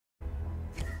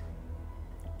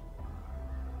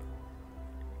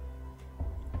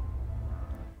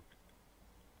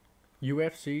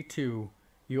UFC 2,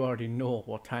 you already know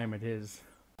what time it is.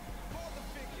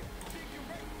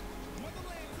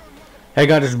 Hey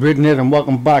guys, it's Britney and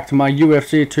welcome back to my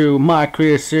UFC 2 My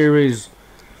Career series.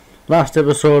 Last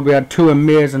episode we had two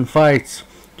amazing fights,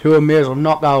 two amazing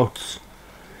knockouts.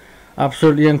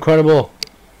 Absolutely incredible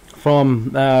from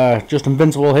Justin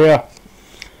Vincible here.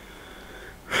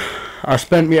 I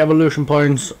spent my evolution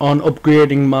points on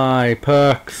upgrading my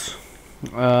perks.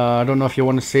 I don't know if you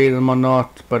want to see them or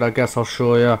not, but I guess I'll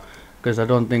show you, because I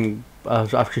don't think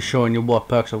I've actually shown you what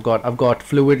perks I've got. I've got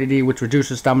fluidity, which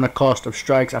reduces stamina cost of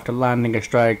strikes after landing a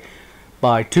strike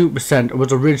by 2%. It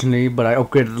was originally, but I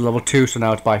upgraded to level 2, so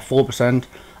now it's by 4%.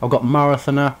 I've got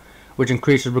marathoner, which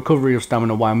increases recovery of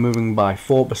stamina while moving by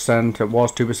 4%. It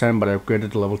was 2%, but I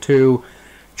upgraded to level 2.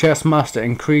 Chess master,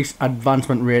 increase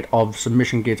advancement rate of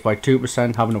submission gates by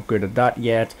 2%, haven't upgraded that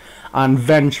yet. And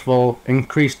vengeful,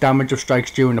 increase damage of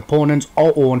strikes during opponent's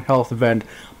or own health event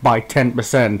by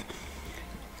 10%.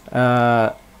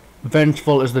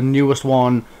 Vengeful is the newest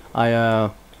one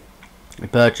I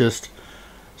purchased,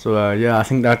 so yeah, I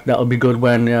think that'll be good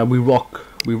when we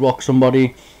rock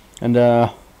somebody, and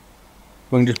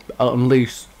we can just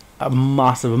unleash a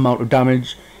massive amount of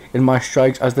damage in my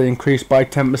strikes as they increase by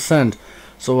 10%.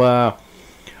 So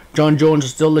John Jones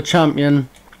is still the champion,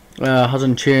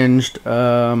 hasn't changed.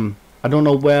 I don't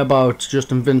know whereabouts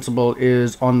Justin Vincible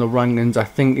is on the rankings. I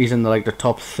think he's in the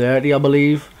top 30, I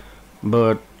believe,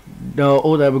 but no,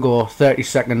 oh there we go,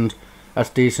 32nd, that's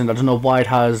decent. I don't know why it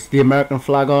has the American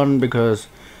flag on, because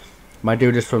my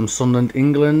dude is from Sunderland,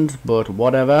 England, but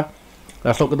whatever.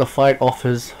 Let's look at the fight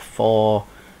offers for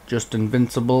Justin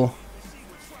Vincible.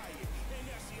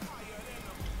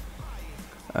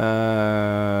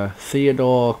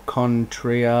 Theodore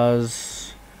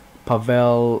Contreras,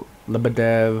 Pavel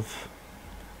Lebedev,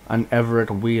 and Everett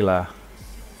Wheeler.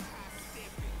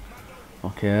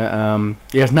 Okay,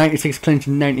 he has 96 clinch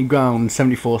and 90 ground,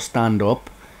 74 stand up,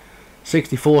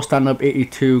 64 stand up,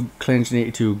 82 clinch and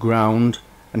 82 ground,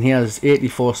 and he has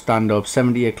 84 stand up,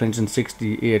 78 clinch and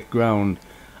 68 ground.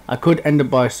 I could end it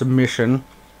by submission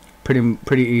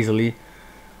pretty easily,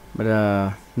 but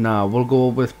nah, we'll go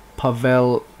with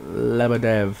Pavel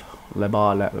Lebedev.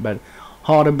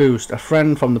 Harder boost. A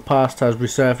friend from the past has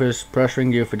resurfaced,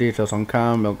 pressuring you for details on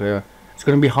cam. Okay, it's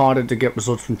going to be harder to get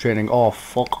results from training. Oh,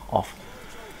 fuck off.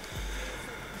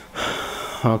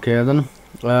 Okay then.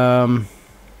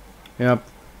 Yep.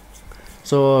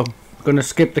 So I'm gonna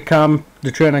skip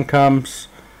the training camps,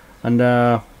 and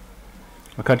I'll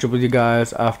catch up with you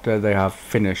guys after they have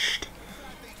finished.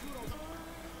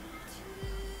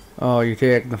 Oh, you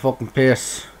take the fucking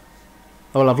piss.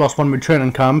 Oh, well, I've lost one of my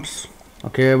training camps.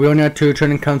 Okay, we only had 2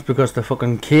 training camps because the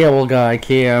fucking cable guy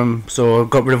came, so I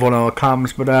got rid of one of our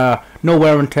camps. But no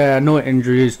wear and tear, no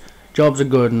injuries, jobs are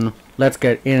good, and let's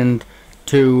get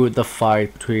into the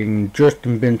fight between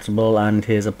Justin Vincible and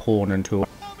his opponent. Who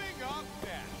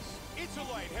it's a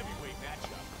light heavyweight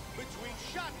matchup between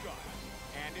Shotgun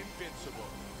and Invincible.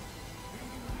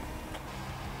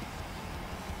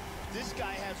 This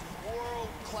guy has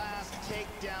world-class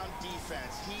takedown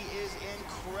defense. He is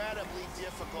incredibly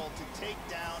difficult to take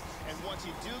down, and once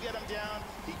you do get him down,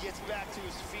 he gets back to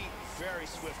his feet very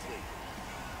swiftly.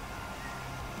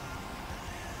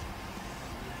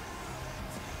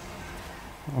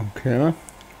 Okay,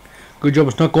 good job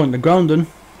it's not going to the ground then.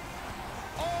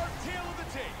 Our tale of the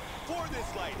tape for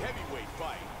this light heavyweight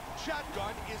fight.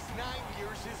 Shotgun is 9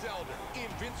 years his elder.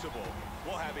 Invincible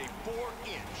will have a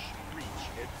 4-inch reach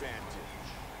advantage.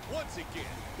 Once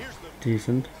again, here's the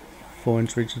Decent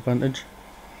 4-inch reach advantage.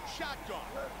 Shotgun.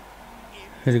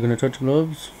 Is he going to touch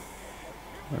gloves?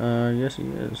 Yes he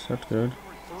is. That's good.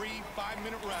 3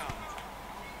 5-minute rounds.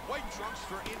 White trunks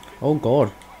for Invincible. Oh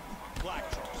god.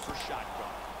 Black trunks for Shotgun.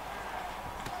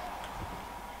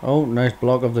 Oh, nice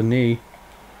block of the knee.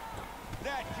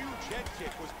 That huge head kick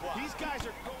was blocked. These guys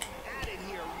are going at it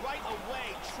here right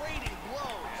away, trading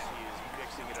blows. He is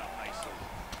mixing it up nicely.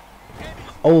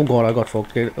 Oh god, I got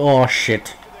fucked. Oh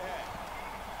shit.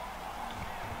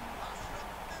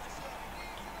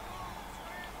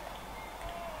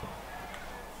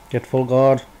 Get full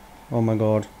guard. Oh my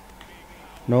god.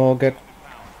 No, get.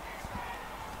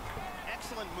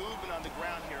 Excellent movement on the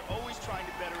ground here, always trying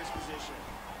to better his position.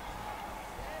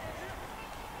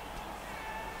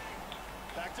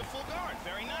 Back to full guard,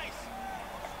 very nice.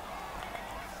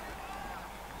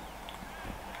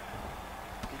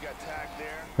 He got tagged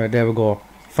there. Right, there we go.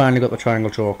 Finally got the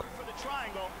triangle choke. For the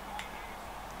triangle.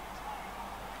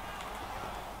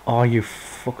 Oh, you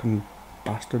fucking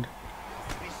bastard.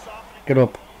 He's softening. Get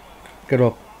up. Get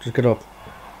up. Just get up.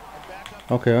 And back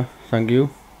up. Okay, thank you.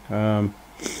 I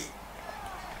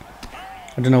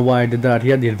I don't know why I did that. He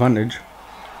had the advantage.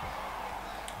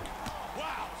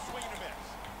 Wow, swing and a miss.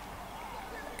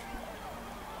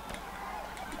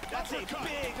 That's a big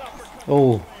uppercut.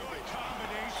 Oh. Good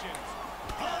combinations.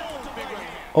 Oh, big right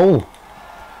hand. Oh.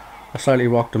 I slightly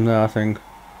rocked him there, I think.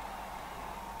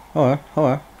 Oh yeah, oh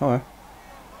yeah, oh yeah.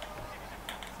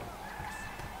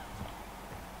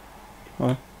 Oh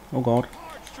yeah. Oh god.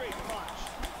 Hard straight punch.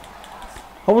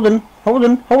 Hold on, hold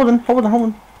on, hold on, hold on, hold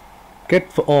on.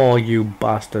 Get for oh you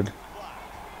bastard.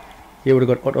 You would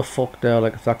have got utter fuck there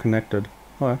like it's that connected.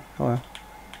 Oh yeah, oh yeah.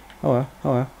 Oh yeah,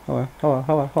 oh yeah, oh yeah, oh yeah,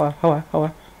 oh yeah, oh yeah, oh yeah, oh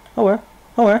yeah, oh yeah,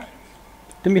 oh yeah.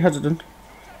 Didn't be hesitant.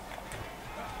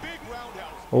 Big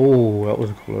roundhouse. Oh, that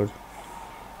was good.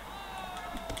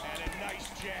 And a nice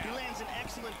jab. He lands an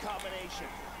excellent combination.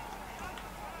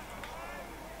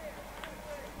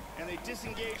 And they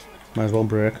disengage from the... Might as well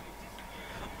break.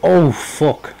 Oh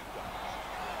fuck.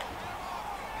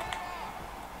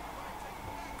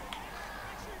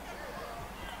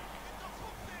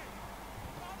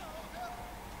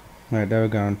 Right, there we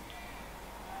go.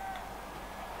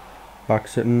 Back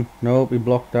sitting. Nope, he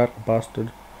blocked that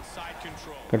bastard. Side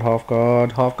control. Good half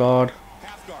guard, half guard,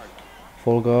 Half guard.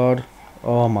 full guard.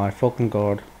 Oh my fucking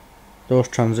god. Those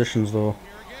transitions though.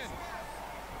 Here again.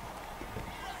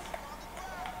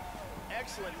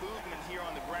 Excellent movement here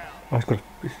on the ground. Oh, he's got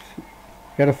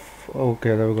get a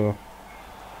okay, there we go.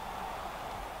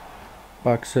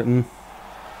 Back sitting.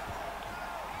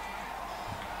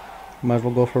 Might as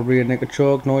well go for a rear naked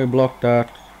choke. No, he blocked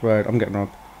that. Right, I'm getting up.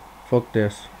 Fuck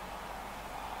this.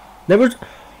 There was...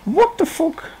 What the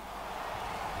fuck?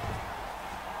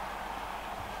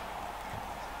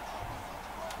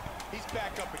 He's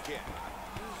back up again.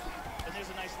 And there's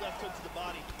a nice left hook to the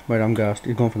body. Right, I'm gassed.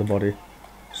 He's going for the body.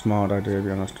 Smart idea, to be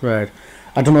honest. Right.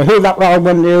 I don't know who that round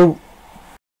went to.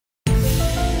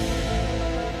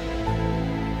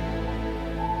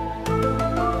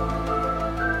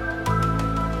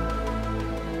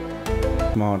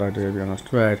 Smart idea, to be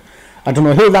honest. Right. I don't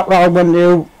know who that round went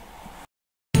to.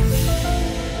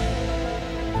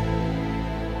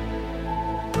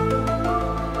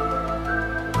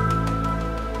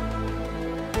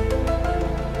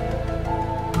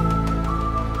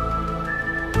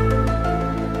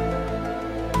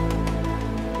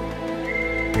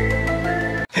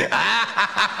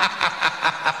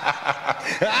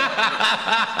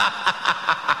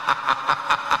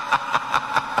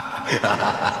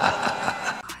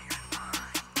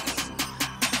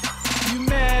 You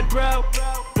mad, bro?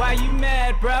 Why you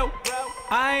mad, bro?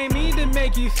 I ain't mean to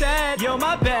make you sad. Yo,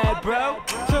 my bad, bro.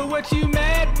 So what you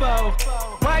mad for?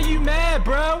 Why you mad,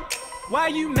 bro? Why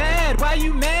you mad? Why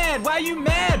you mad? Why you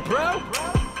mad, bro?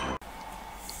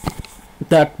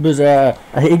 That was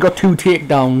he got 2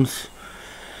 takedowns.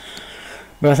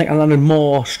 But I think I landed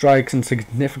more strikes and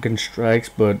significant strikes,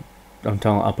 but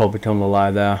I'll probably telling a lie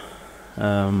there.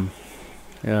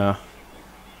 Yeah.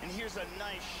 And here's a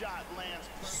nice shot lands.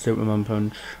 Superman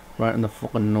punch. Right in the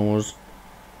fucking nose.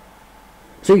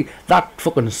 See, that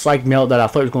fucking psyched me out that I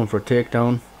thought he was going for a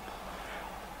takedown.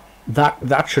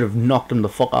 That should have knocked him the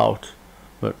fuck out.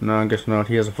 But no, I guess not.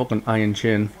 He has a fucking iron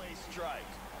chin.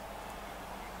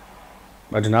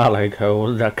 I do not like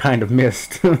how that kind of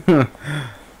missed.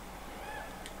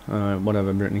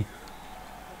 Whatever, Brittany.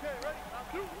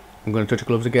 I'm gonna touch the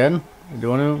gloves again. Do you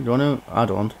wanna? Do you wanna? I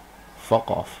don't.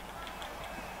 Fuck off.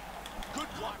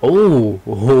 Oh,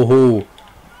 ho.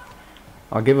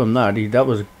 I'll give him that. That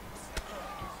was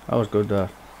good there.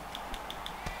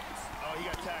 Oh, he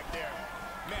got tagged there.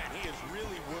 Man, he has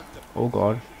really worked the Oh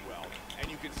god. well. And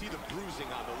you can see the bruising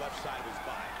on the left side of his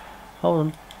body. Hold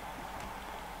on.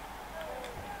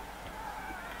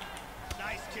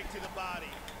 Nice kick to the body.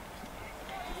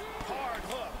 Hard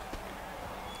hook.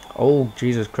 Oh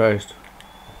Jesus Christ.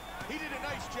 He did a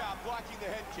nice job blocking the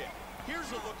head kick. Here's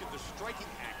a look at the striking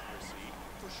accuracy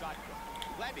for Shotgun,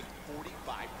 landing 45% of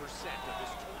his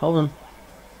total. Hold on.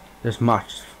 This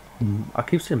match. I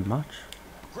keep saying match.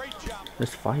 Great job.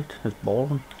 This fight is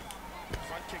boring.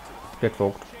 Front kick to the Get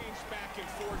fucked. change back and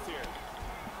forth here.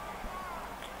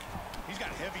 He's got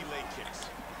heavy leg kicks.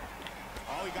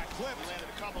 Oh, he got clipped. Landed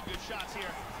a couple good shots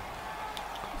here.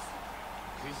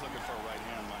 He's looking for a right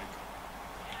hand, Mike.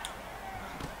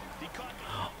 He caught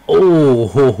Oh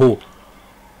ho ho.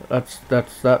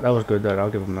 That was good there.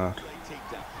 I'll give him that.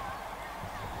 takedown.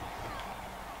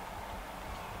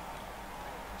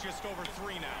 Just over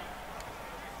 3 now.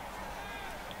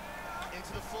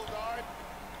 Into the full guard.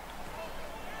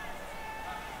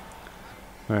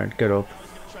 Alright, get up. He's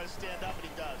going to try to stand up, and he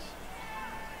does.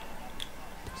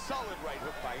 Solid right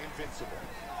hook by Invincible.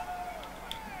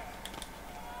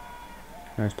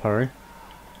 Nice parry.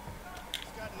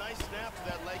 He's got nice snap.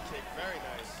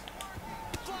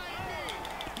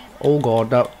 Oh god,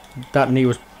 that knee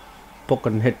was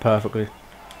fucking hit perfectly.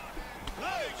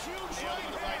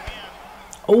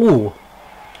 Oh!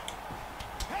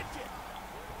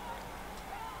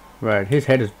 Right, his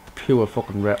head is pure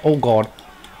fucking red. Oh god.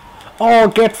 Oh,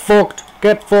 get fucked!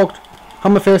 Get fucked!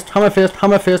 Hammer fist, hammer fist,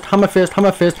 hammer fist, hammer fist,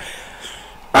 hammer fist.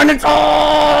 And it's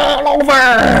all over!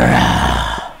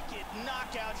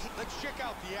 Let's check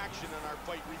out the action on our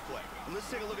fight replay. Let's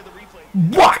take a look at the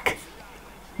replay. Whack!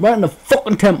 Right in the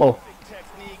fucking temple.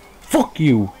 Fuck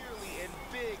you.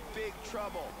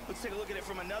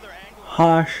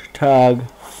 Hashtag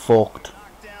fucked.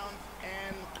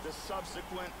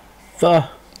 The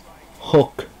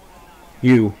hook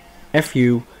you.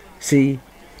 F-U-C-K-Y-O-U.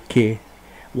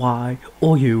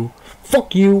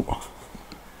 Fuck you.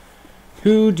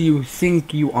 Who do you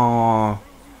think you are?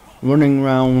 Running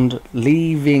around,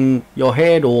 leaving your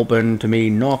head open to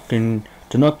me knocking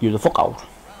to knock you the fuck out.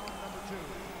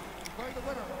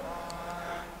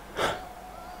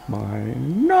 My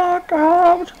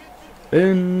knockout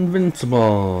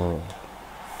invincible.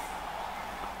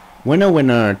 Winner,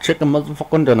 winner, chicken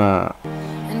motherfucking dinner.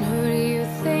 And who do you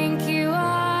think you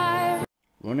are?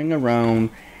 Running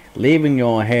around, leaving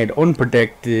your head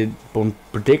unprotected. For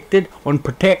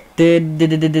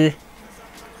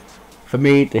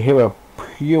me to hear a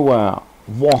pure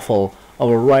waffle of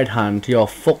a right hand to your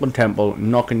fucking temple,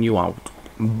 knocking you out.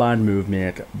 Bad move,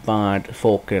 mate. Bad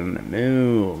fucking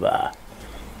move.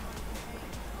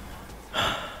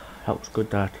 That was good.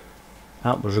 That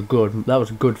was a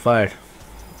good fight.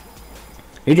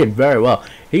 He did very well.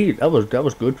 That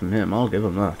was good from him. I'll give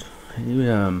him that.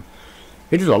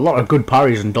 He did a lot of good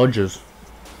parries and dodges.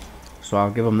 So I'll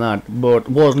give him that. But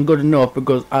wasn't good enough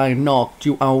because I knocked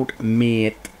you out,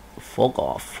 mate. Fuck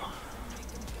off.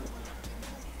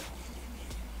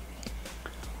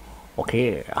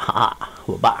 Okay, haha,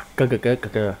 we're back.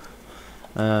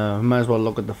 Might as well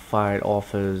look at the fight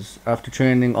offers. After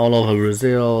training all over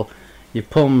Brazil, you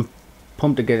pumped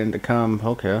to get into camp.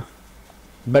 Okay,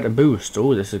 better boost.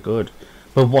 Oh, this is good.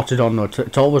 But what's it on though?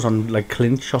 It's always on like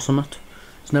clinch or something.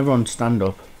 It's never on stand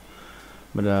up.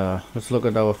 But let's look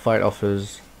at our fight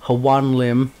offers. Juan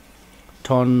Lim,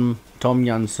 Tom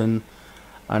Jansen,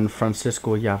 and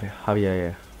Francisco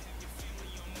Javier.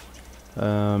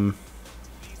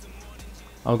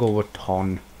 I'll go with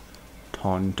Ton.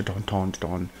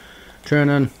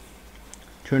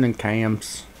 Training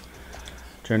camps.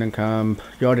 Training camp.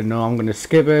 You already know I'm gonna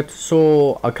skip it,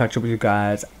 so I'll catch up with you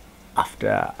guys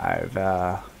after I've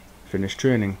finished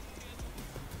training.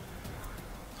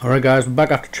 Alright guys, we're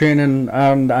back after training,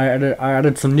 and I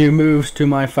added some new moves to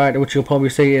my fight, which you'll probably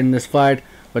see in this fight.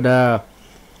 But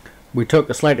we took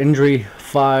a slight injury,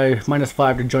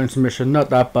 -5 to joint submission. Not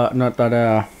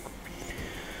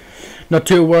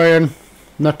too worrying,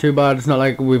 not too bad. It's not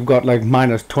like we've got like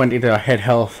 -20 to head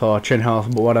health or chin health,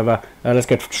 but whatever. Let's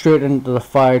get straight into the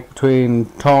fight between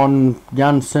Ton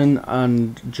Jansen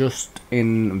and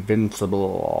Justin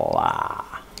Vincible.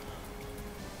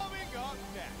 Coming up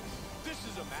next, this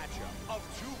is a matchup of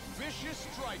two vicious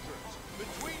strikers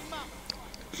between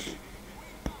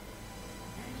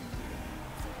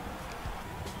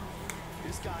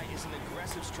This guy is an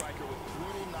aggressive striker with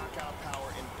brutal knockout power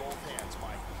in both hands,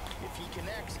 Mike. If he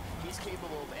connects, he's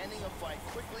capable of ending a fight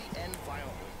quickly and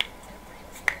violently.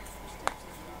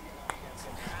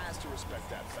 And has to respect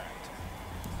that fact.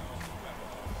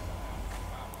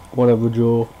 Whatever,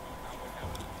 Joe.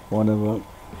 Whatever.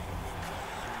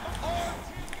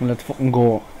 Let's fucking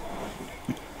go.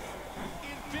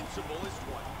 Invincible is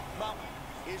 1, Mountain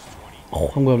is 20.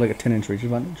 Oh, I'm going to like a 10-inch reach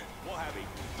advantage. We'll have a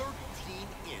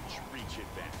 13-inch reach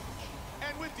advantage.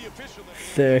 And with the official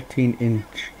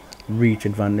 13-inch reach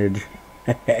advantage.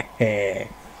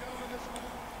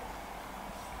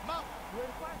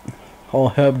 Oh,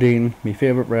 Herb Dean, my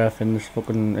favourite ref in the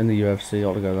UFC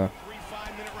altogether. 3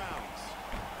 5-minute rounds.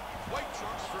 White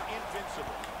trunks for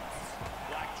Invincible.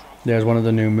 Black trunks. There's one of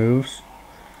the new moves.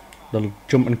 The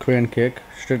jumping crane kick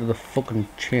straight to the fucking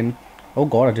chin. Oh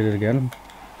god, I did it again.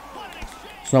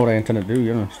 It's not what I intended to do,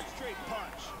 you know. Straight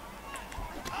punch.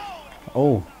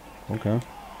 Oh, okay.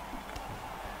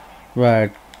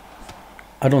 Right.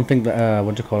 I don't think that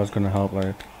what you call it's gonna help.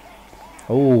 Like,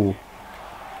 oh,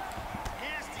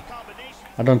 Nasty combination.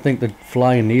 I don't think the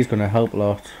flying knee is gonna help a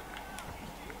lot.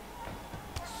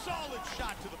 Solid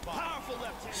shot to the body. Powerful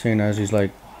left hand. Seeing as he's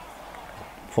like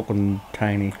fucking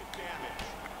tiny. Damage.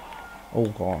 Oh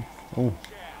god. Oh.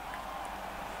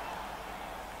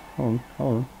 Hold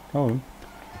on. Man,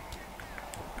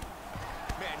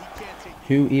 he can't take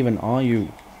Who even are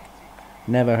you?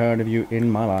 Never heard of you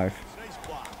in my life. nice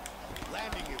block.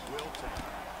 Landing it will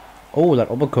Oh,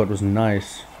 that uppercut was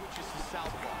nice.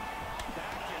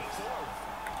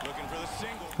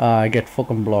 I get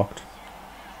fucking blocked.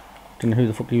 Don't know who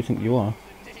the fuck do you think you are?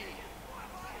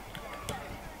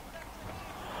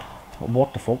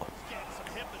 What the fuck?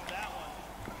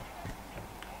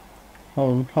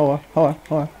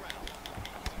 How?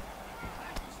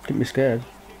 Get me scared.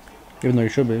 Even though you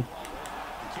should be.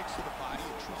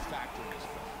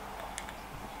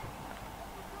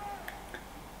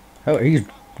 Oh, he's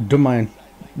done my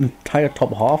entire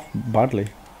top half badly.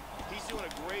 He's doing a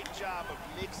great job of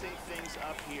mixing things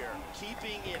up here,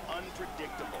 keeping it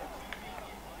unpredictable.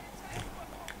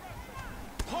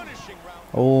 Punishing round.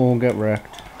 Oh, get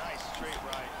wrecked. Nice straight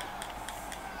right.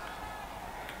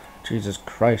 Jesus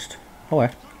Christ. Oh, eh.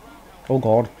 Oh,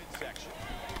 God. Midsection.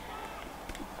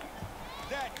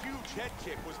 That huge head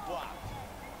kick was blocked.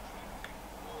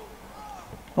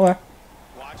 Oh, eh.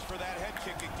 Watch for that head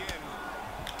kick again.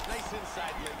 Nice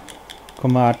inside leg.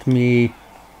 Come at me.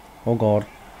 Oh, God.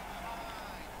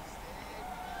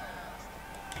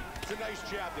 It's a nice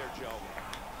jab there, Joe.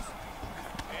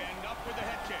 And up with the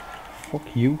head kick.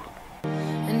 Fuck you.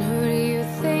 And who do you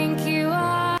think you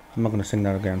are? I'm not gonna sing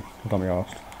that again. Got me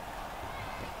asked.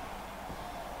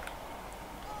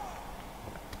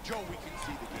 Joe, we can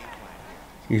see the game plan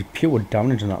here. He's pure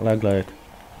damage in that leg, like.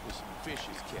 With some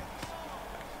vicious kicks.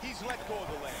 He's let go of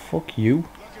the leg. Fuck you.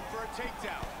 Looking for a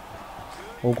takedown.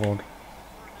 Oh, God.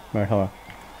 Right, how?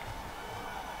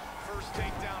 First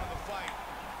takedown of the fight.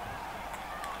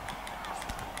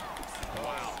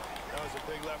 Wow, that was a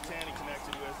big left hand he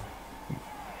connected with.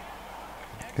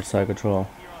 Get side control.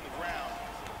 Here on the ground.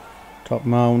 Top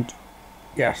mount.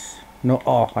 Yes. No.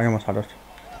 Oh, I almost had it.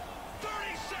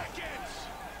 30 seconds.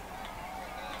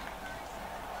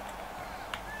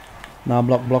 Now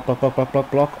block.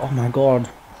 Oh my God.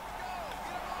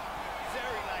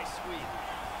 Very nice sweep.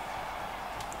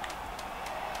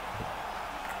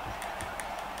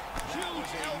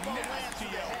 Huge elbow lands to the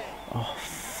head.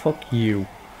 Fuck you.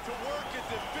 To work at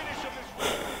the finish of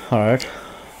this round. Alright.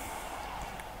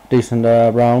 Decent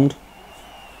round.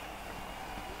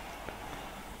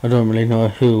 I don't really know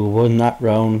who won that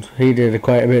round. He did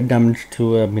quite a bit of damage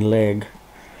to my leg.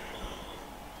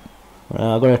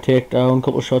 I got a takedown,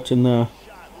 couple shots in there.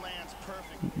 Shot lands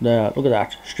perfect. There, look at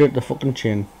that. Straight to the fucking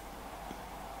chin.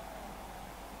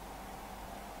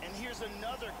 And here's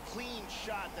another clean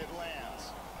shot that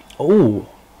lands. Oh!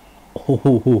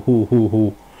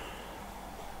 Ho.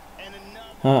 And another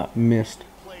Ah, missed.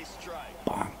 play strike.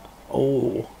 Bang.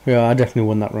 Oh. Yeah, I definitely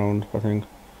won that round, I think.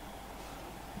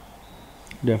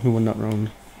 Definitely won that round.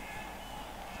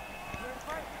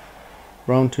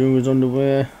 Round 2 is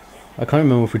underway. I can't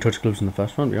remember if we touched gloves in the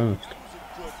first round, to be honest. That was a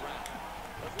good round.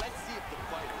 But let's see if the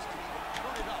fighters can even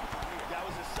turn it up from here. That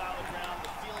was a solid round. The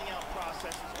feeling out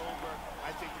process is over. I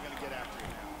think they're going to get after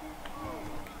it now.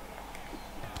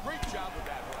 Great job with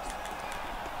that hook.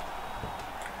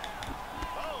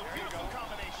 Oh, beautiful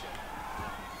combination.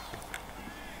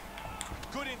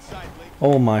 Good inside leg.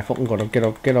 Oh my fucking God. Get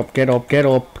up.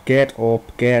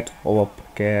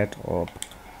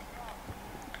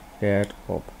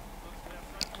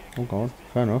 Oh God.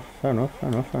 Fair enough.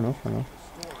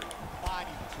 Story. Body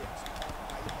kicks.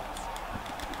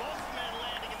 Both men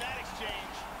landing in that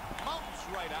exchange. Mountain's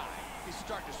right eye is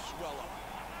starting to swell up.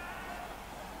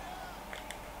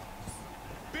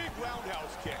 Big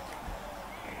roundhouse kick.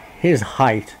 His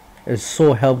height has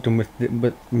so helped him with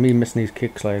me missing these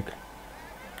kicks, like.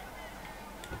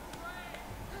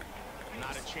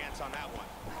 Not a chance on that one.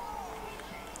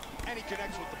 And he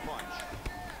connects with the punch.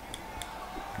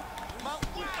 Mountain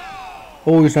with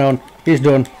Oh, he's down. He's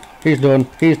done.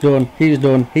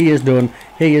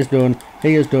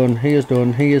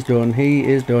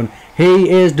 He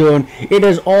is done. It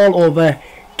is all over.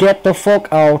 Get the fuck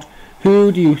out.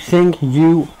 Who do you think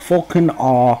you fucking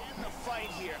are? the fight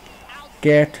here.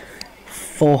 Get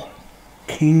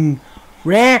fucking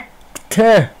wrecked.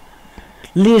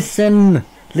 Listen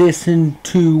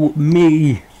to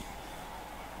me.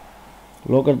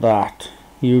 Look at that.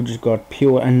 You just got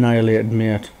pure annihilated,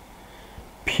 mate.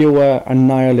 Pure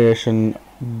annihilation,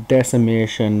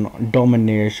 decimation,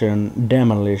 domination,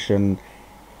 demolition.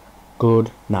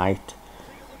 Good night.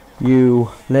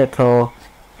 You little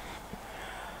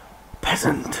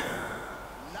peasant.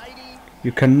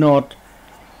 You cannot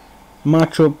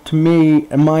match up to me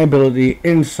and my ability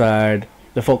inside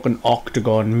the fucking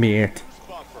octagon, mate.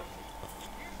 buffer.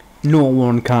 No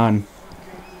one can.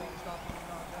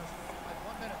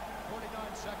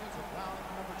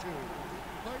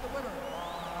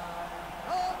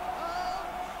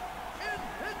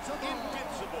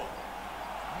 Invincible.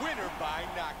 Winner by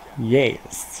knockout.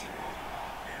 Yes.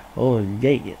 Oh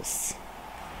yes.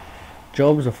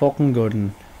 Job's a fucking good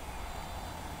one.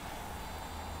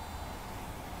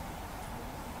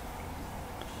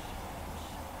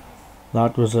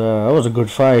 That was a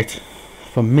good fight.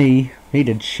 For me, he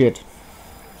did shit.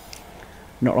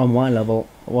 Not on my level.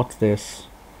 What's this?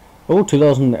 Oh,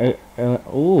 2000.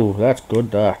 Oh, that's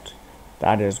good.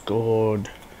 That is good.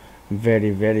 Very,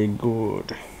 very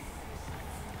good.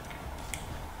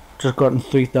 Just gotten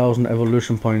 3,000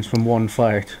 evolution points from one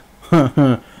fight.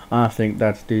 I think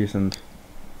that's decent.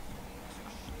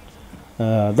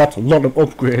 That's a lot of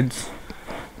upgrades.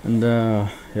 And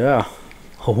yeah.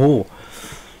 Oh.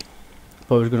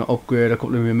 Probably gonna upgrade a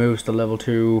couple of my moves to level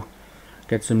 2.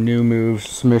 Get some new moves,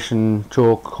 submission,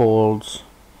 choke holds,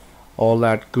 all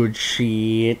that good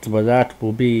shit. But that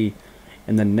will be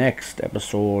in the next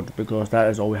episode, because that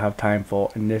is all we have time for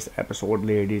in this episode,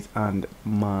 ladies and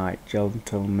my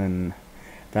gentlemen.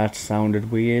 That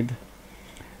sounded weird.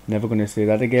 Never gonna say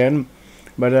that again.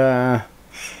 But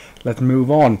let's move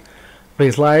on.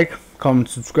 Please like, comment,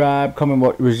 subscribe, comment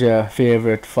what was your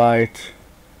favourite fight,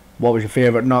 what was your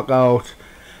favourite knockout.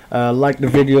 Like the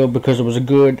video because it was a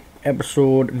good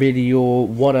episode, video,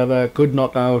 whatever, good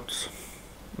knockouts.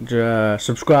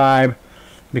 Subscribe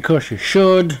because you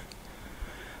should.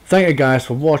 Thank you guys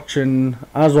for watching.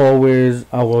 As always,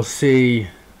 I will see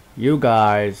you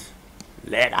guys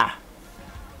later.